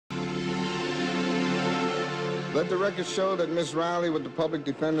Let the record show that Miss Riley with the Public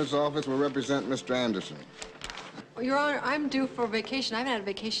Defender's Office will represent Mr. Anderson. Your Honor, I'm due for vacation. I haven't had a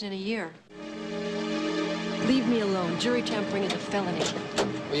vacation in a year. Leave me alone. Jury tampering is a felony.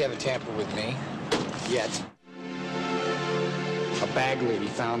 Well, you haven't tampered with me. Yet. A bag lady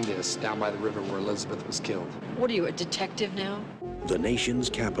found this down by the river where Elizabeth was killed. What are you, a detective now? The nation's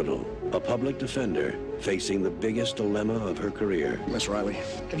capital, a public defender facing the biggest dilemma of her career. Miss Riley,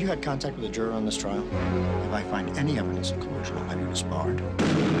 have you had contact with a juror on this trial? If I find any evidence of collusion, I'll have you disbarred.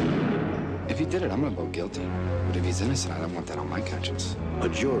 If he did it, I'm gonna vote guilty. But if he's innocent, I don't want that on my conscience. A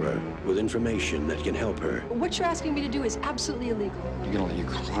juror with information that can help her. What you're asking me to do is absolutely illegal. You're gonna let your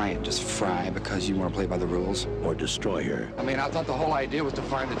client just fry because you want to play by the rules? Or destroy her. I mean, I thought the whole idea was to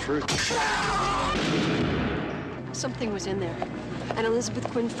find the truth. Something was in there, and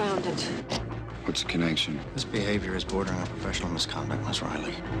Elizabeth Quinn found it. What's the connection? This behavior is bordering on professional misconduct, Miss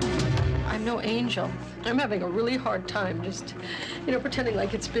Riley. I'm no angel. I'm having a really hard time just, pretending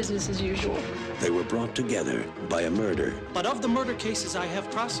like it's business as usual. They were brought together by a murder. But of the murder cases I have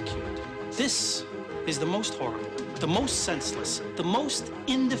prosecuted, this is the most horrible, the most senseless, the most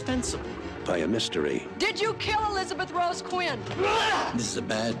indefensible. By a mystery. Did you kill Elizabeth Rose Quinn? This is a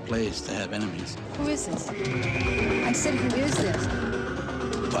bad place to have enemies. Who is this? I said, who is this?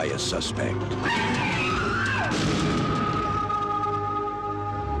 By a suspect.